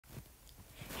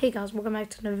Hey guys, welcome back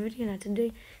to another video. Now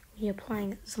today we are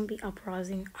playing Zombie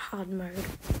Uprising hard mode.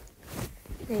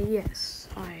 Yes,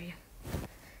 I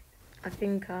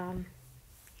think I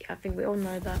think we all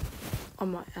know that I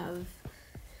might have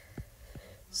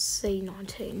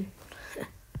C19.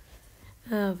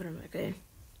 But I'm okay.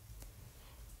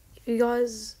 If you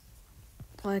guys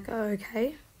are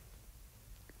okay,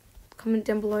 comment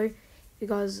down below if you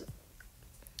guys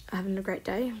are having a great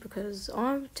day, because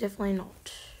I'm definitely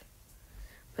not.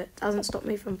 But it doesn't stop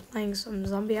me from playing some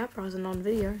Zombie Uprising on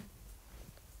video.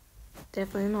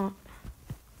 Definitely not.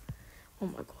 Oh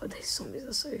my god, these zombies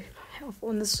are so powerful,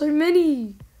 and there's so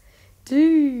many!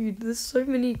 Dude, there's so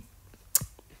many.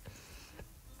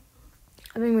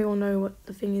 I think we all know what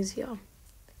the thing is here.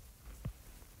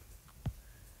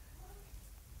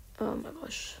 Oh my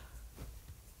gosh.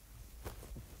 I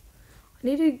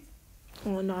need to...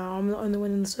 Oh no, I'm the only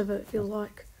one in the server, it feels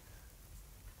like.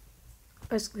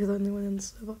 Basically the only one in the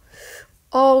server.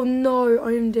 Oh no,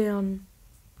 I am down.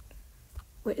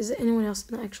 Wait, is there anyone else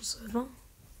in the actual server? Oh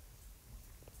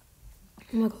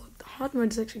my god, the hard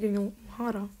mode is actually getting a lot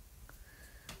harder.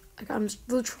 Like, I'm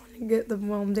still trying to get them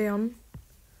while I'm down.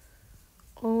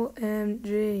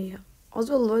 OMG. I was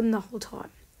alone the whole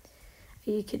time.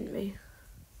 Are you kidding me?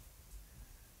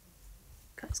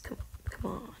 Guys, come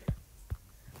on.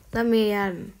 Let me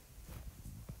add him.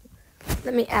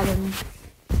 Let me add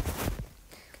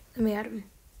him.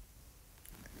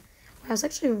 Wow, it's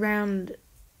actually around.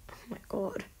 Oh my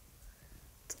god.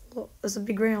 It's a lot. It's a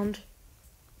big round.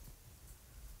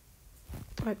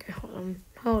 Okay, hold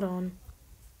on.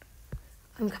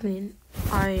 I'm coming in.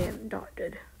 I am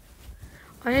dieted,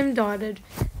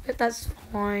 but that's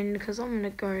fine, because I'm gonna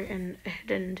go and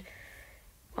ahead and,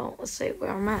 well, let's see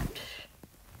where I'm at,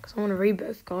 because I want to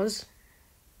rebirth, guys.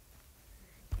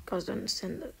 You guys don't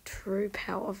understand the true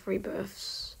power of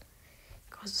rebirths.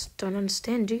 You guys don't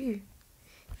understand, do you?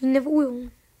 You never will.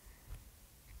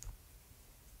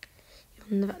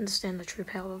 You'll never understand the true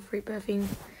power of rebirthing.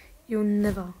 You'll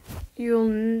never.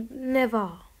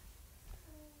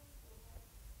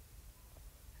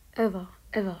 Ever,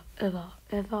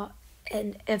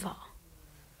 and ever.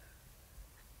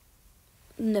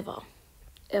 Never,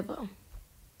 ever,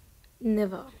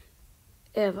 never,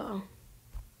 ever,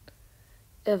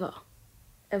 ever, ever,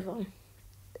 ever,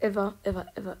 ever, ever,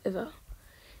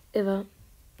 ever, ever,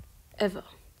 ever,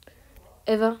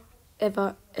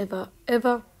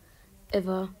 ever,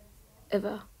 ever,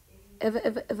 ever, ever,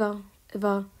 ever,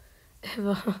 ever,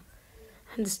 ever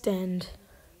understand.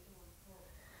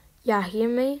 Y'all hear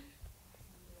me?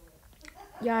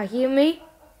 Y'all hear me?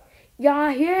 Y'all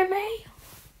hear me?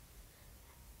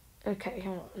 Okay,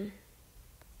 hold on.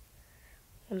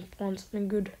 I want to find something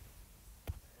good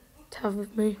to have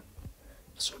with me.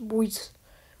 So, boys,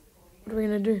 what are we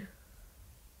gonna do?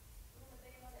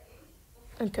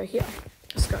 Okay, here.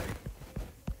 Let's go.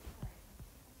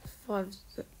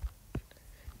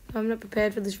 I'm not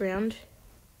prepared for this round.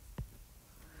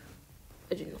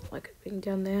 I do not like it being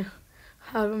down there.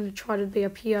 I'm going to try to be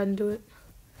up here and do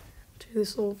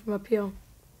this all from up here.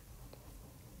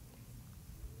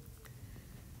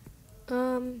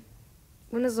 When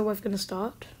is the wave going to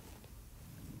start?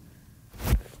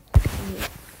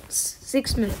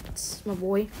 6 minutes, my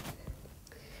boy.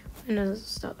 When does it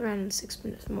start the round in 6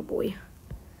 minutes, my boy?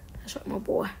 That's right, my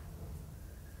boy.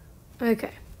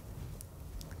 Okay.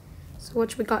 So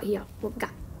what we got here? What we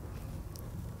got?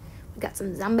 We got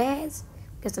some zombies.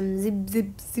 We got some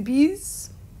zippies.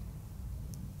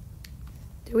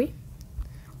 Do we?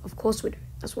 Of course we do.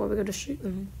 That's why we got to shoot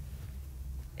them.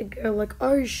 They go like,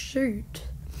 oh shoot.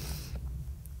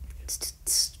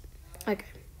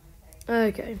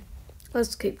 Okay.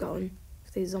 Let's keep going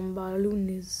with these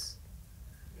zombies.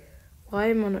 Why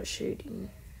am I not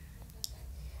shooting?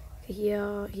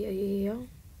 Here.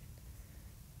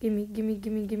 Gimme. Give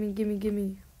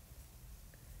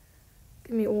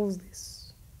me all of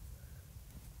this.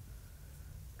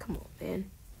 Come on,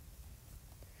 man.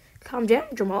 Calm down,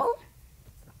 Jamal.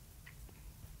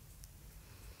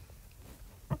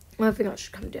 I think I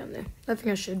should come down there. I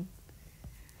think I should.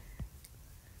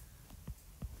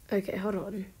 Okay, hold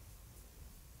on.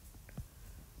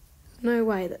 There's no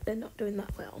way that they're not doing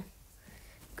that well.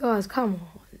 Guys, come on.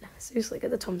 Seriously, get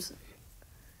the Thompson.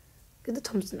 Get the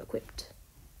Thompson equipped.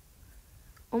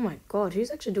 Oh my god,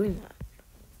 who's actually doing that?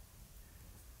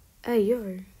 Hey,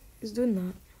 yo, who's doing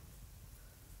that?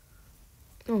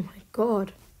 Oh my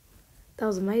god. That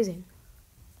was amazing.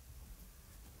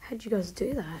 How'd you guys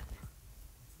do that?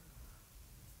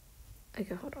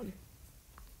 Okay, hold on.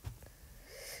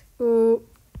 Oh.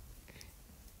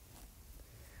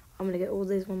 I'm gonna get all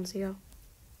these ones here.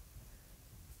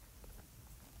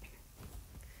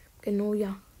 Getting all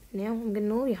ya. Now I'm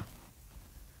getting all ya.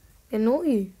 Getting all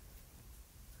you.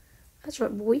 That's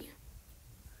right, boy.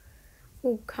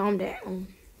 Oh, calm down.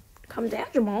 Calm down,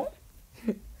 Jamal.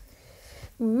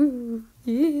 Ooh,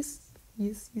 yes.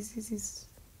 Yes.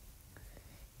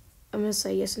 I'm gonna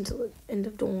say yes until the end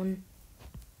of dawn.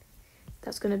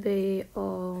 That's gonna be, I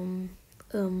don't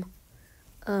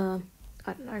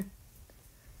know.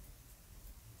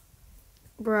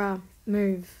 Bruh,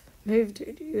 move,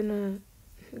 dude. You're gonna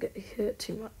get hurt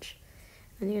too much.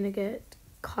 And you're gonna get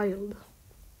killed.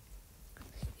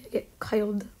 You're gonna get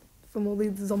killed from all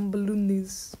these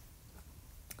zomballoonies.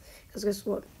 Because guess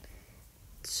what?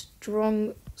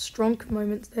 Strong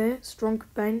moment there. Strong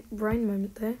brain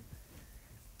moment there.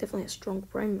 Definitely a strong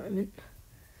brain moment.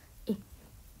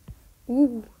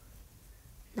 Ooh.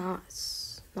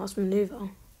 Nice maneuver.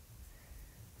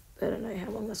 But I don't know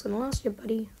how long that's gonna last you,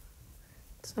 buddy.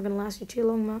 It's not gonna last you too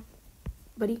long,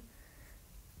 buddy.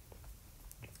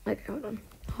 Okay, hold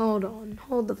on.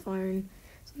 Hold the phone.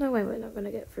 There's no way we're not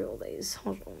gonna get through all these.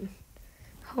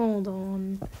 Hold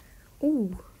on.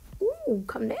 Ooh,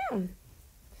 calm down.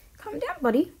 Calm down,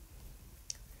 buddy.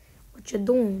 What you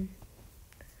doing?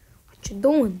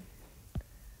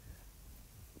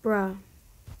 Bruh.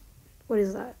 What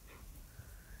is that?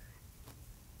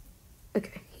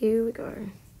 Okay, here we go.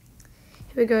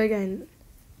 Here we go again.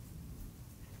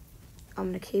 I'm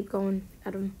gonna keep going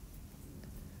at him.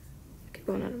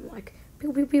 Like,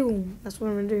 pew, pew, pew. That's what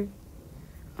I'm gonna do.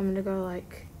 I'm gonna go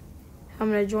like, I'm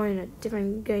gonna join a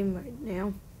different game mode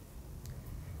now.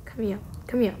 Come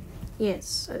here.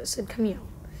 Yes, I said come here.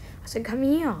 Come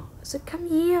here.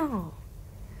 Oh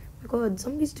my God,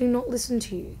 zombies do not listen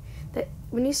to you.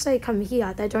 When you say come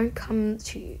here, they don't come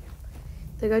to you.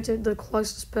 They go to the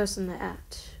closest person they're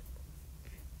at.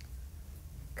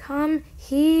 Come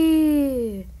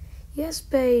here. Yes,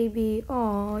 baby.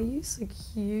 Oh, you're so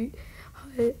cute.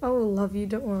 I will love you,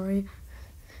 don't worry.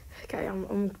 Okay,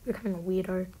 I'm becoming a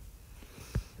weirdo.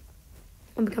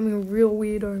 I'm becoming a real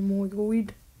weirdo,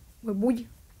 my boy.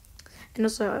 And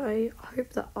also, I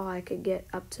hope that I could get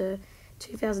up to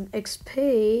 2000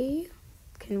 XP.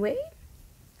 Can we?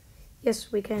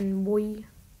 Yes, we can, boy.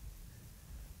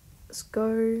 Let's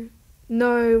go.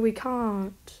 No, we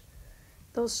can't.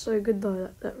 That was so good though.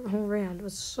 That whole round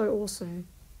was so awesome.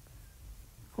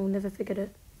 I'll never forget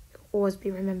it. It'll always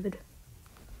be remembered.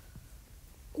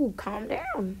 Oh, calm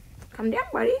down. Calm down,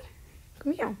 buddy.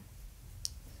 Come here.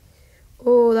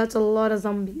 Oh, that's a lot of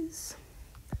zombies.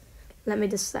 Let me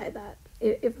just say that.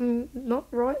 If I'm not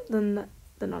right, then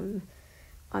I'm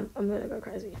gonna go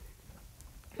crazy.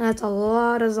 That's a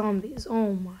lot of zombies.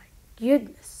 Oh my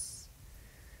goodness.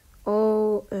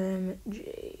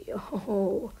 OMG.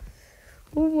 Oh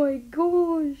my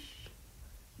gosh.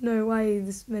 No way,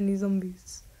 this many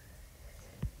zombies.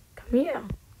 Come here,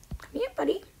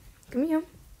 buddy. Come here.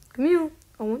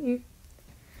 I want you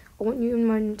in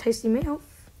my tasty mouth.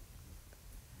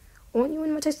 I want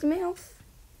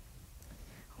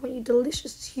you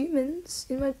delicious humans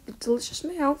in my delicious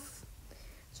mouth.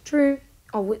 It's true.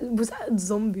 Oh, was that a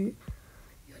zombie?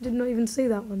 I did not even see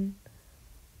that one.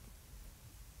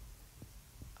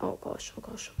 Oh gosh.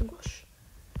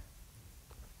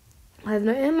 I have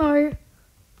no ammo.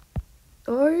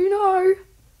 Oh no.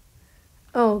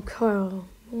 Oh, come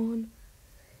on.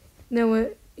 Now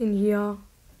we're in here.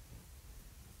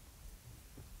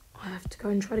 I have to go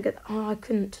and try to get... Oh, I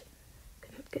couldn't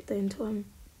get there in time.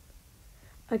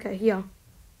 Okay, here.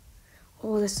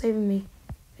 Oh, they're saving me.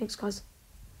 Thanks, guys.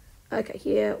 Okay,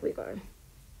 here we go.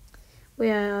 We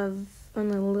have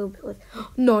only a little bit left.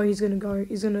 No, he's gonna go.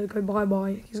 He's gonna go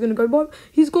bye-bye. He's gonna go bye.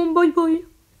 He's gone bye-bye.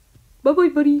 Bye-bye,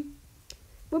 buddy.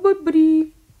 Bye-bye,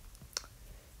 buddy.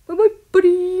 Bye-bye, buddy.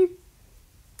 You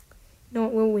know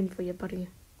what? We'll win for you, buddy.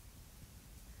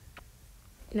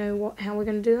 You know what? How we're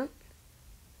gonna do that?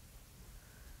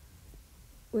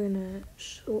 We're gonna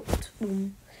short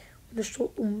them. We're gonna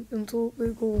short them until they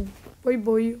go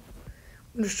bye-bye.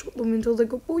 I'm gonna short them until they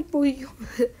go bye-bye.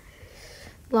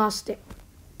 Last step.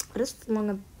 I just flung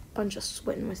a bunch of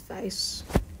sweat in my face.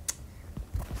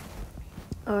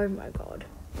 Oh my God.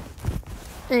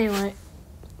 Anyway,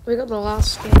 we got the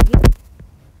last scan here.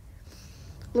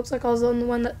 Looks like I was on the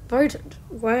one that voted.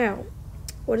 Wow.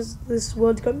 What is this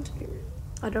world come to?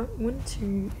 I don't want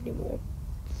to anymore.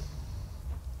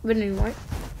 But anyway,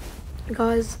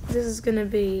 guys, this is gonna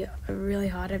be a really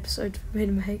hard episode for me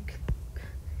to make.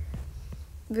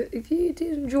 But if you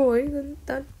did enjoy, then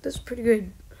that's pretty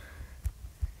good.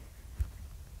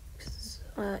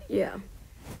 Yeah.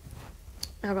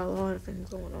 I've got a lot of things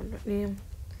going on right now.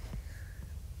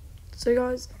 So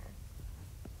guys,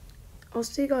 I'll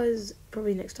see you guys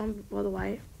probably next time. By the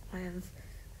way, I have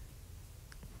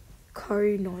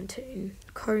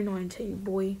Co-19,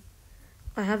 boy.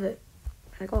 I have it.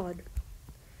 My god.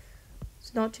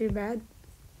 It's not too bad.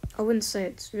 I wouldn't say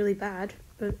it's really bad,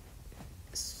 but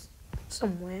it's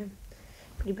somewhere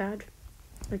pretty bad.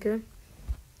 Okay.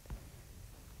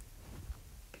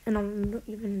 And I'm not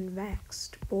even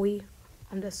vaxxed, boy.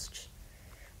 I'm just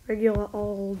regular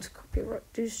old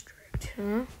copyright district,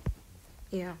 huh?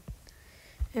 Yeah.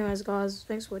 Anyways, guys,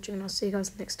 thanks for watching, and I'll see you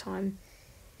guys next time.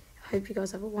 I hope you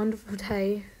guys have a wonderful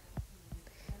day.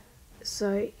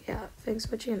 So, yeah, thanks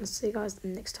for watching, and I'll see you guys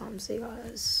next time. See you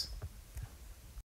guys.